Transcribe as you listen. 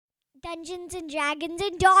Dungeons and Dragons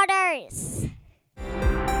and Daughters.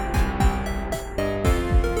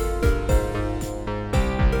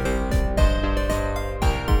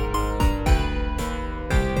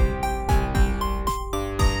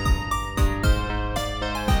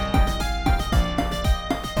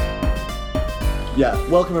 Yeah,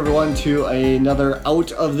 welcome everyone to another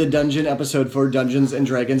Out of the Dungeon episode for Dungeons and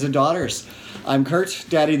Dragons and Daughters. I'm Kurt,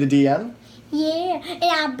 Daddy the DM. Yeah, and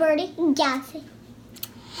I'm Birdie and Gassy.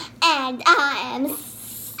 And I am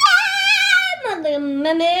Sam.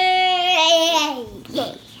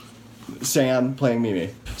 Sam playing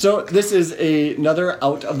Mimi. So this is another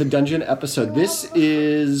Out of the Dungeon episode. This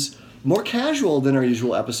is more casual than our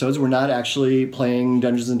usual episodes. We're not actually playing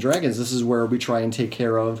Dungeons and Dragons. This is where we try and take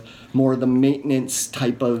care of more of the maintenance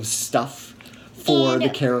type of stuff for the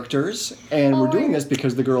characters. And we're doing this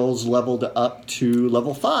because the girls leveled up to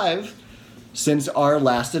level 5 since our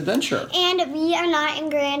last adventure. And we are not in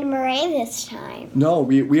Grand Marais this time. No,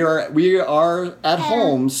 we are at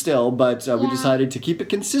home still, but we decided to keep it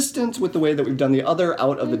consistent with the way that we've done the other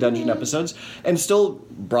Out of the Dungeon episodes, and still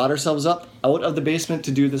brought ourselves up out of the basement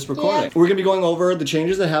to do this recording. We're going to be going over the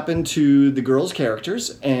changes that happened to the girls'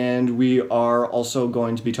 characters, and we are also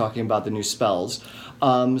going to be talking about the new spells.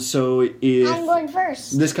 So if I'm going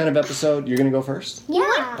first. This kind of episode, you're going to go first? You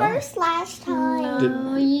went first last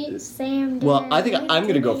time. Sam did. Well, I think I'm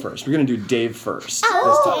going to go first. We're going to do Dave first this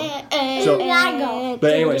time. So I go.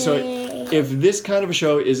 But anyway, so if this kind of a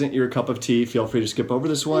show isn't your cup of tea, feel free to skip over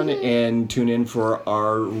this one and tune in for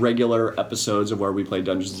our regular episodes of where we play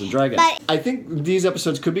Dungeons and Dragons. I think these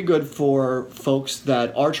episodes could be good for folks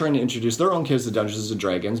that are trying to introduce their own kids to Dungeons and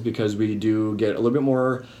Dragons, because we do get a little bit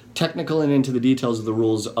more technical and into the details of the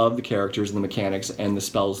rules of the characters and the mechanics and the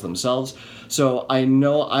spells themselves. So I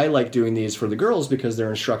know I like doing these for the girls because they're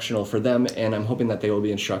instructional for them, and I'm hoping that they will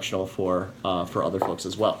be instructional for other folks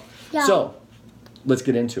as well. Yeah. So let's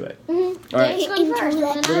get into it. All right. He's going first.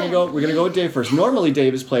 We're gonna go with Dave first. Normally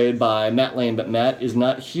Dave is played by Matt Lane, but Matt is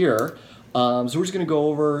not here. So we're just gonna go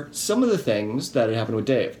over some of the things that had happened with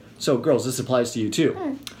Dave. So girls, this applies to you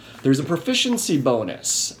too. There's a proficiency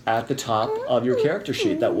bonus at the top of your character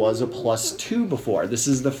sheet that was a +2 before. This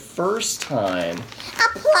is the first time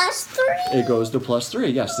A +3. it goes to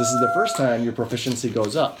 +3. Yes, this is the first time your proficiency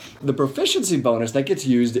goes up. The proficiency bonus, that gets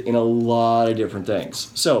used in a lot of different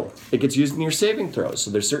things. So it gets used in your saving throws.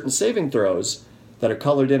 So there's certain saving throws that are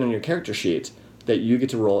colored in on your character sheet that you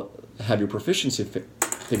get to have your proficiency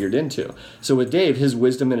figured into. So with Dave, his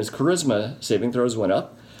wisdom and his charisma saving throws went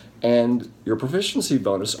up. And your proficiency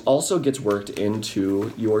bonus also gets worked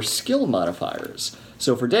into your skill modifiers.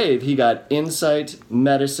 So for Dave, he got insight,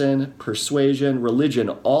 medicine, persuasion, religion.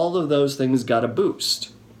 All of those things got a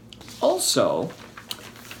boost. Also,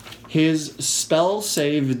 his spell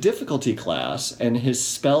save difficulty class and his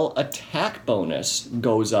spell attack bonus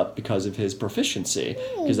goes up because of his proficiency,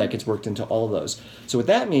 because that gets worked into all of those. So what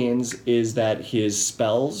that means is that his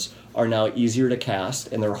spells are now easier to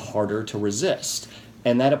cast and they're harder to resist.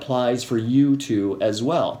 And that applies for you too as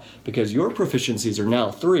well, because your proficiencies are now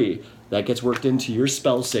 3. That gets worked into your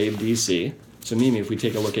spell save DC. So Mimi, if we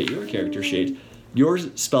take a look at your character sheet, your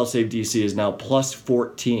spell save DC is now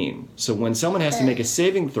 +14. So when someone has to make a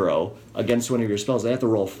saving throw against one of your spells, they have to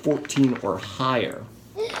roll 14 or higher.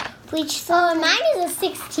 Mine is a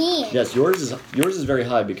 16. Yes, yours is very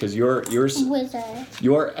high because your Wizard.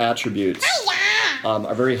 your attributes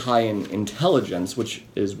are very high in intelligence, which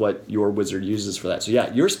is what your wizard uses for that. So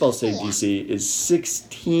yeah, your spell save DC is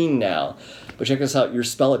 16 now. But check this out, your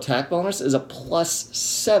spell attack bonus is a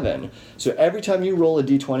 +7. So every time you roll a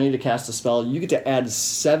d20 to cast a spell, you get to add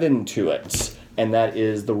 7 to it. And that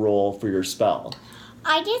is the roll for your spell.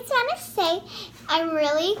 I just want to say I'm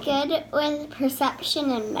really good with perception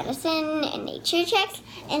and medicine and nature checks.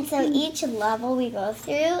 And so each level we go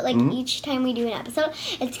through, like each time we do an episode,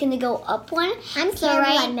 it's going to go up one. So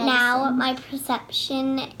right now, my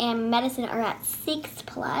perception and medicine are at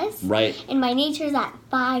 6+. Right. And my nature is at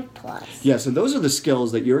 5+. Yeah, so those are the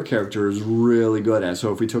skills that your character is really good at.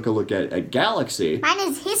 So if we took a look at Galaxy... Mine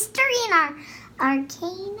is history and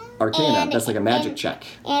arcana. Arcana, that's like a magic check.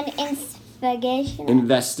 And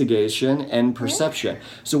Investigation and perception.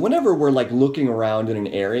 So whenever we're like looking around in an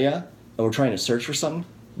area and we're trying to search for something,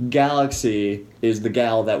 Galaxy is the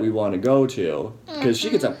gal that we want to go to because she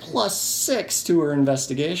gets a +6 to her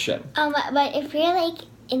investigation. But if you're like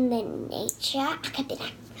in the nature, I could be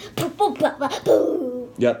like, boo.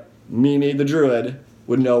 Yep, Mimi the druid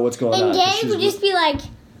would know what's going on. And Dave would just be like,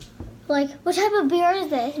 what type of beer is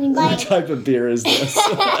this? And he'd be what like, type of beer is this?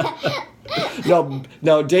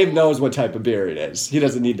 No, Dave knows what type of beer it is. He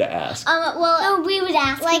doesn't need to ask. Well, we would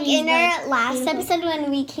ask like him, in our last episode when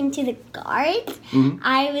we came to the guards,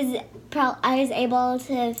 I was able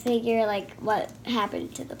to figure like what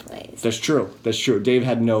happened to the place. That's true. Dave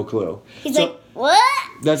had no clue. He's like,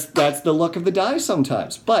 what? That's the luck of the die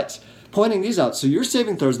sometimes. But pointing these out, so your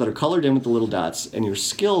saving throws that are colored in with the little dots and your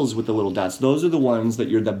skills with the little dots, those are the ones that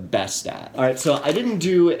you're the best at. All right, so I didn't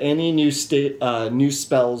do any new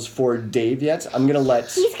spells for Dave yet. I'm going to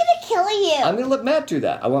let... He's going to kill you. I'm going to let Matt do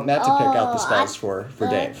that. I want Matt to pick out the spells for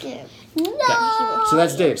Dave. No. Okay. So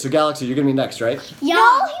that's Dave. So Galaxy, you're going to be next, right? Yeah.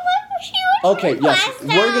 No, he went Okay, yes.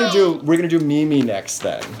 We're gonna do Mimi next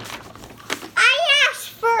then. I asked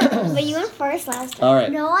first. But you went first last time. All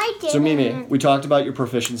right. No, I didn't. So Mimi, we talked about your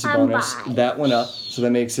proficiency bonus. Bye. That went up, so that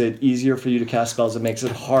makes it easier for you to cast spells. It makes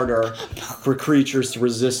it harder for creatures to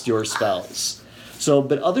resist your spells. So,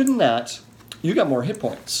 but other than that, you got more hit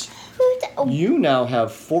points. You now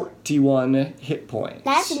have 41 hit points.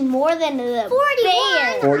 That's more than the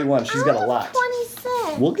 41. 41. She's got a lot.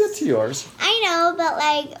 26. We'll get to yours. I know, but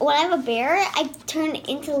like when I have a bear, I turn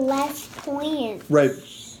into less points. Right.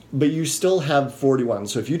 But you still have 41.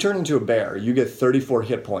 So if you turn into a bear, you get 34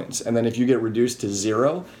 hit points. And then if you get reduced to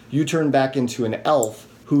 0, you turn back into an elf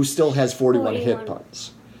who still has 41 hit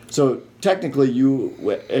points. So technically,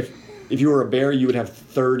 if you were a bear, you would have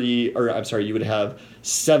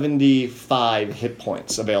 75 hit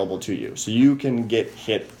points available to you. So you can get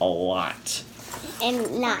hit a lot.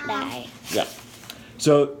 And not die. Yeah.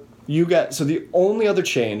 So the only other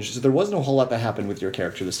change, so there wasn't a whole lot that happened with your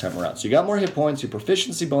character this time around. So you got more hit points, your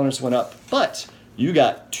proficiency bonus went up, but you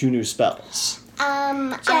got 2 new spells.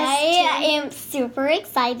 I am super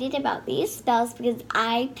excited about these spells because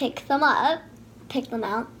I picked them out.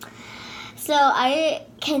 So I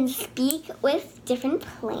can speak with different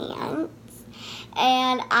plants,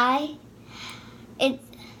 and it's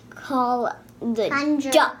called the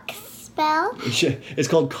duck spell. It's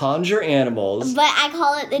called Conjure Animals. But I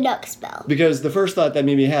call it the duck spell. Because the first thought that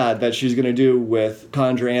Mimi had that she's going to do with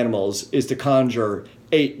Conjure Animals is to conjure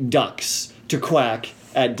 8 ducks to quack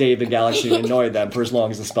at Dave and Galaxy and annoy them for as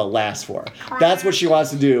long as the spell lasts for. That's what she wants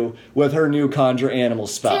to do with her new Conjure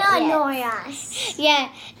Animals spell. To annoy us. Yeah.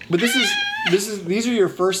 But these are your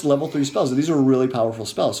first level 3 spells. So these are really powerful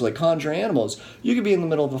spells. So like Conjure Animals, you could be in the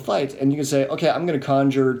middle of a fight and you can say, okay, I'm going to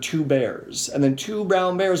conjure 2 bears. And then 2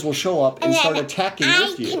 brown bears will show up and start attacking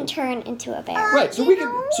with you. I can turn into a bear. Right, so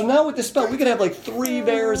so now with this spell, we could have like 3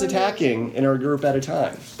 bears attacking in our group at a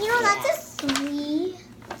time. You know, that's a 3.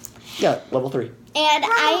 Yeah, level 3. And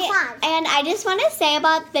I just want to say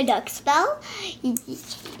about the duck spell,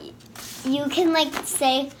 you can like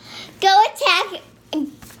say, go attack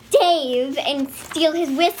Dave and steal his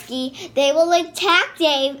whiskey. They will attack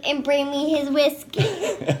Dave and bring me his whiskey.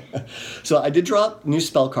 So I did draw new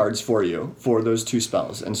spell cards for you for those 2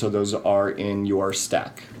 spells, and so those are in your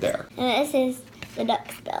stack there. And this is the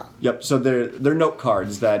duck spell. Yep, so they're note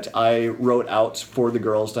cards that I wrote out for the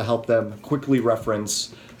girls to help them quickly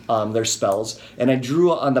reference their spells, and I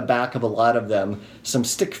drew on the back of a lot of them some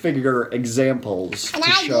stick figure examples to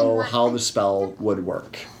show how the spell would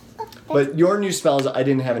work. But your new spells, I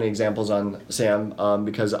didn't have any examples on, Sam,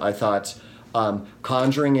 because I thought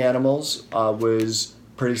conjuring animals was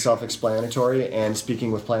pretty self-explanatory, and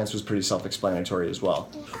speaking with plants was pretty self-explanatory as well.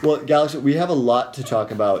 Well, Galaxy, we have a lot to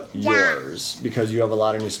talk about yours, because you have a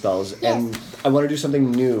lot of new spells, and I want to do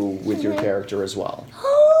something new with your character as well.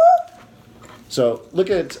 So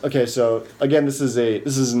so again, this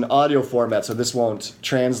is an audio format, so this won't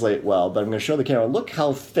translate well, but I'm going to show the camera. Look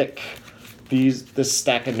how thick this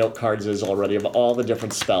stack of note cards is already of all the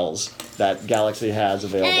different spells that Galaxy has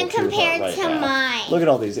available to her right now. Mine. Look at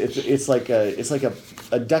all these. It's like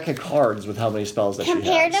a deck of cards with how many spells that she has.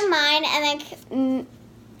 Compared to mine, and then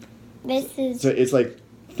this is. So it's like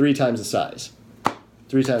 3 times the size.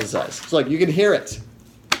 3 times the size. So like you can hear it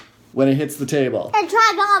when it hits the table. And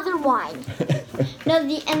try the other one.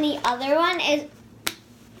 The other one is.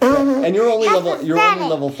 And you're only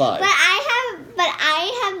level 5. But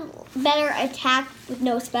I have better attack with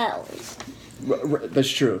no spells. That's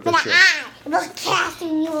true. I will cast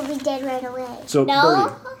and you will be dead right away. So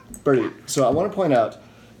Birdie. So I want to point out,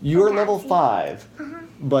 you're level 5,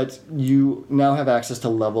 but you now have access to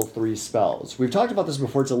level 3 spells. We've talked about this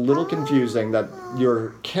before. It's a little confusing that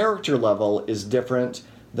your character level is different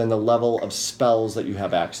than the level of spells that you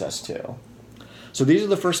have access to. So these are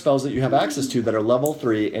the first spells that you have access to that are level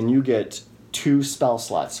 3, and you get 2 spell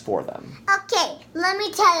slots for them. Okay, let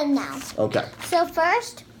me tell you now. Okay. So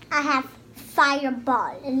first, I have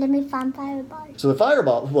Fireball. And let me find Fireball. So the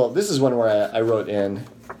Fireball, well, this is one where I wrote in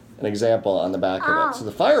an example on the back of it. So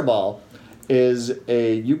the Fireball is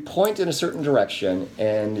you point in a certain direction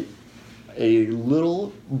and a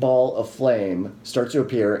little ball of flame starts to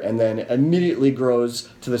appear and then immediately grows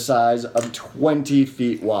to the size of 20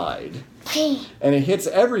 feet wide. And it hits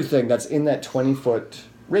everything that's in that 20-foot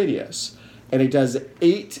radius. And it does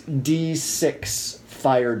 8d6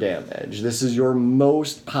 fire damage. This is your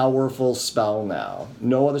most powerful spell now.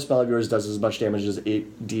 No other spell of yours does as much damage as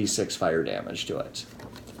 8d6 fire damage to it.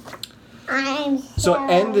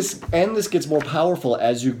 And this gets more powerful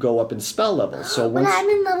as you go up in spell levels. So when I'm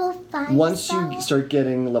in level 5 once you start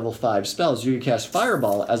getting level 5 spells, you can cast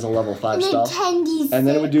Fireball as a level 5 spell. 10d6. And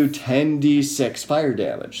then it would do 10d6 fire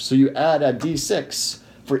damage. So you add a d6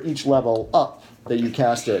 for each level up that you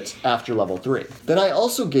cast it after level 3. Then I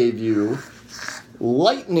also gave you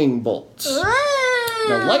Lightning Bolt.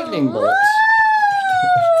 Now Lightning Bolt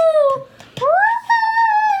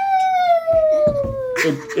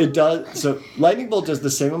It does. So Lightning Bolt does the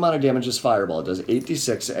same amount of damage as Fireball. It does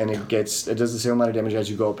 8d6, and it does the same amount of damage as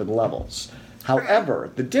you go up in levels. However,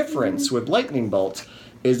 the difference with Lightning Bolt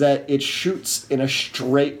is that it shoots in a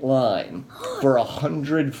straight line for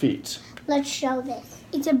 100 feet. Let's show this.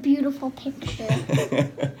 It's a beautiful picture.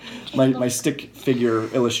 my stick figure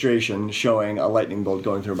illustration showing a lightning bolt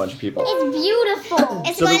going through a bunch of people. It's beautiful.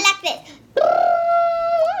 It's going like this.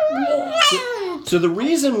 So the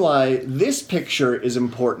reason why this picture is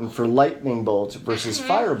important for Lightning Bolt versus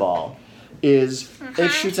Fireball is it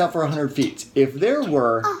shoots out for 100 feet. If there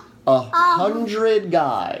were 100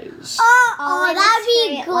 guys that'd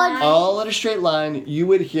be good. all in a straight line, you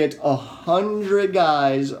would hit 100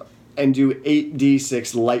 guys and do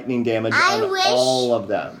 8d6 lightning damage on all of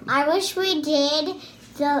them. I wish we did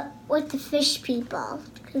with the fish people,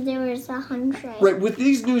 because there was 100. Right, with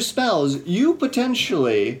these new spells, you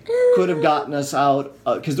potentially could have gotten us out,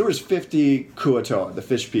 because there was 50 Kuo-toa, the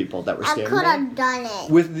fish people that were standing there. I could have done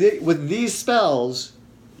it. With these spells,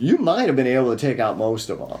 you might have been able to take out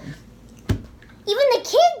most of them. Even the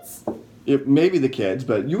kids. Maybe the kids,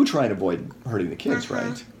 but you were trying to avoid hurting the kids,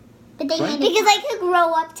 right? But they because I could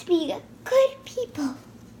grow up to be good people.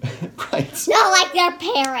 Right. Not like their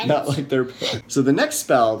parents. Not like their parents. So the next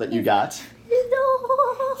spell that you got,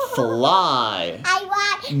 Fly. I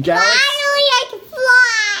want. Finally, I can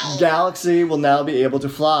fly. Galaxy will now be able to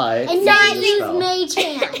fly. And not use Mage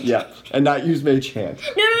Hand. Yeah, and not use Mage Hand.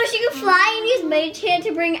 No, she could fly and use Mage Hand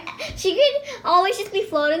to bring. She could always just be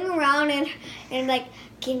floating around and like,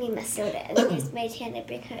 give me my soda, and then use Mage Hand to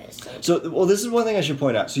bring her soda. So, well, this is one thing I should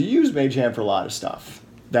point out. So you use Mage Hand for a lot of stuff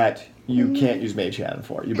that you can't use Mage Hand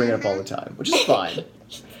for. You bring it up all the time, which is fine.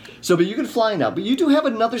 So, but you can fly now. But you do have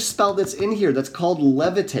another spell that's in here that's called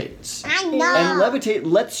Levitate. I know. And Levitate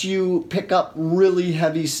lets you pick up really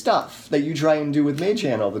heavy stuff that you try and do with Mage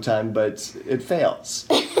Hand all the time, but it fails.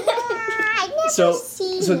 So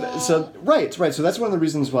right. So that's one of the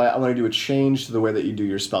reasons why I want to do a change to the way that you do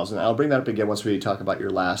your spells, and I'll bring that up again once we talk about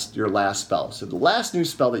your last spell. So the last new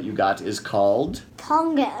spell that you got is called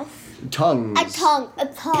Tongues. Tongues. A tongue.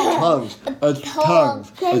 Tongues.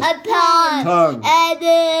 Tongues.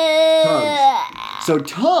 So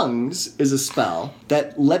Tongues is a spell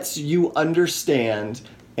that lets you understand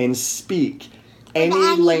and speak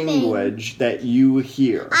any language that you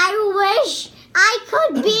hear. I wish I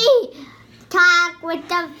could talk with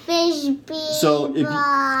the fish people. So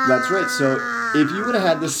that's right. So if you would have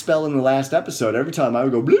had this spell in the last episode, every time I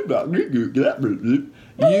would go bloop, bloop, bloop, bloop, bloop, bloop, bloop,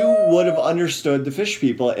 you would have understood the fish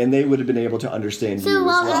people, and they would have been able to understand you as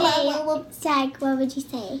well. What would you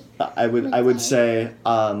say? I would say,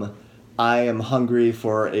 I am hungry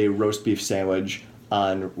for a roast beef sandwich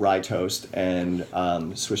on rye toast and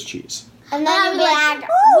Swiss cheese. And then I'd be like, can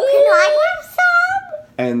I have some?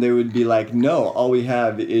 And they would be like, no, all we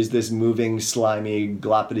have is this moving, slimy,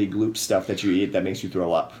 gloppity gloop stuff that you eat that makes you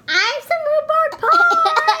throw up. I have some rhubarb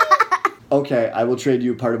pie. Okay, I will trade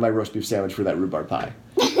you part of my roast beef sandwich for that rhubarb pie.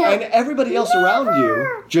 And everybody else around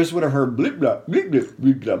you just would have heard bloop, bloop, bloop, bloop,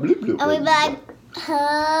 bloop, bloop, bloop, bloop. And we'd be like,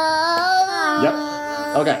 Yep.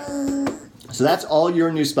 Okay. So that's all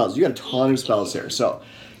your new spells. You got a ton of spells here. So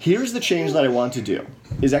here's the change that I want to do.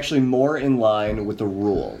 Is actually more in line with the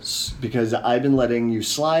rules, because I've been letting you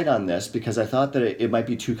slide on this because I thought that it might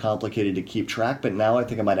be too complicated to keep track, but now I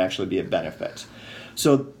think it might actually be a benefit.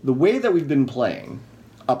 So the way that we've been playing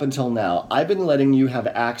up until now, I've been letting you have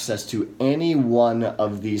access to any one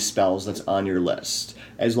of these spells that's on your list,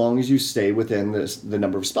 as long as you stay within the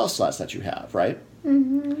number of spell slots that you have, right?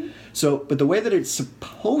 Mm-hmm. So, but the way that it's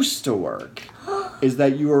supposed to work is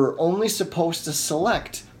that you are only supposed to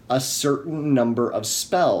select a certain number of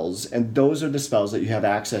spells, and those are the spells that you have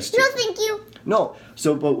access to. no, thank you. No.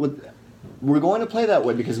 So, but we're going to play that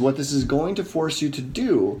way because what this is going to force you to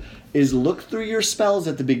do is look through your spells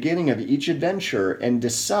at the beginning of each adventure and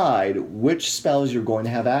decide which spells you're going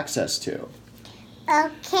to have access to.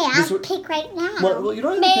 Okay, I'll pick right now. Well, you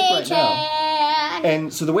don't have to pick right now.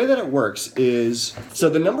 And so the way that it works is, so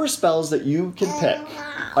the number of spells that you can pick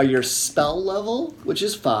are your spell level, which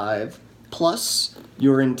is 5, plus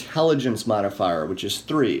your intelligence modifier, which is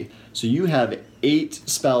 3. So you have 8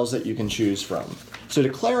 spells that you can choose from. So to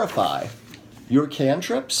clarify, your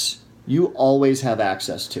cantrips, you always have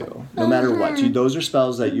access to, no matter what. Those are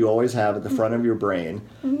spells that you always have at the front of your brain.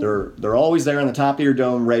 They're always there on the top of your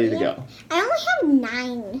dome, ready to go. I only have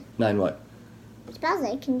 9 9 what? spells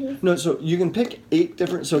I can do. No, so you can pick 8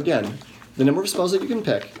 different. So again, the number of spells that you can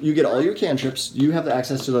pick, you get all your cantrips. You have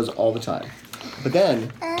access to those all the time. But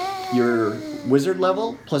then your wizard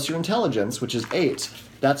level plus your intelligence, which is 8.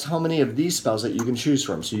 That's how many of these spells that you can choose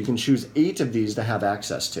from. So you can choose 8 of these to have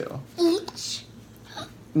access to. Each?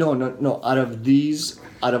 No.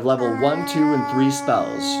 Out of level 1, 2, and 3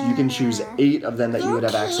 spells, you can choose 8 of them that you would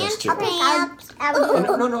have access to.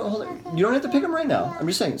 No, hold on. You don't have to pick them right now. I'm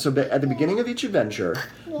just saying. So at the beginning of each adventure,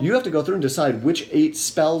 you have to go through and decide which 8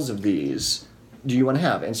 spells of these do you want to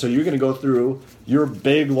have. And so you're going to go through your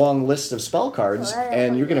big, long list of spell cards,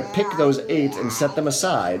 and you're going to pick those 8 and set them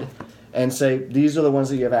aside and say, these are the ones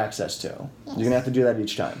that you have access to. You're going to have to do that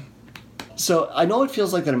each time. So I know it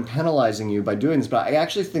feels like that I'm penalizing you by doing this, but I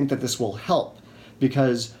actually think that this will help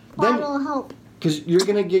because then... What will help? Because you're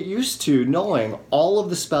going to get used to knowing all of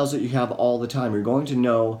the spells that you have all the time. You're going to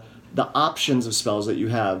know the options of spells that you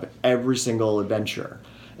have every single adventure.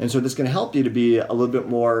 And so this is going to help you to be a little bit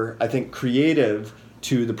more, I think, creative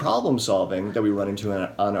to the problem solving that we run into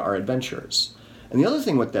on our adventures. And the other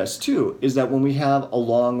thing with this, too, is that when we have a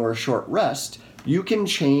long or a short rest, you can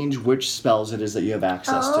change which spells it is that you have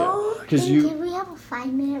access to. Because Can we have a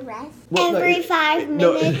 5-minute rest? Every 5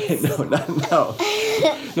 minutes.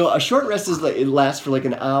 No, a short rest is it lasts for like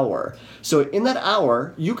an hour. So in that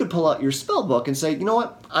hour, you could pull out your spell book and say, you know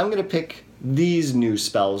what, I'm going to pick these new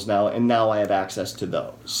spells now, and now I have access to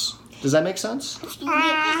those. Does that make sense?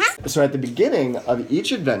 So at the beginning of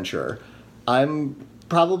each adventure, I'm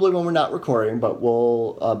probably when we're not recording, but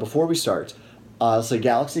we'll before we start, say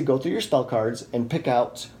Galaxy, go through your spell cards and pick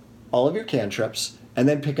out all of your cantrips, and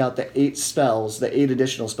then pick out the 8 spells, the 8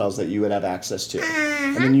 additional spells that you would have access to.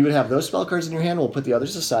 And then you would have those spell cards in your hand. We'll put the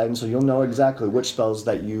others aside, and so you'll know exactly which spells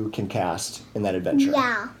that you can cast in that adventure.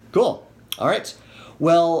 Yeah. Cool. All right.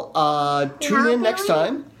 Well, tune in next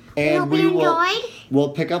time, and we'll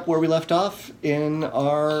pick up where we left off in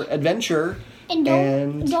our adventure.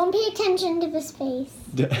 And don't pay attention to his face.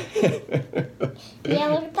 Yeah,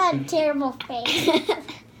 look at that terrible face.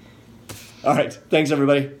 All right. Thanks,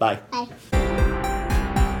 everybody. Bye. Bye.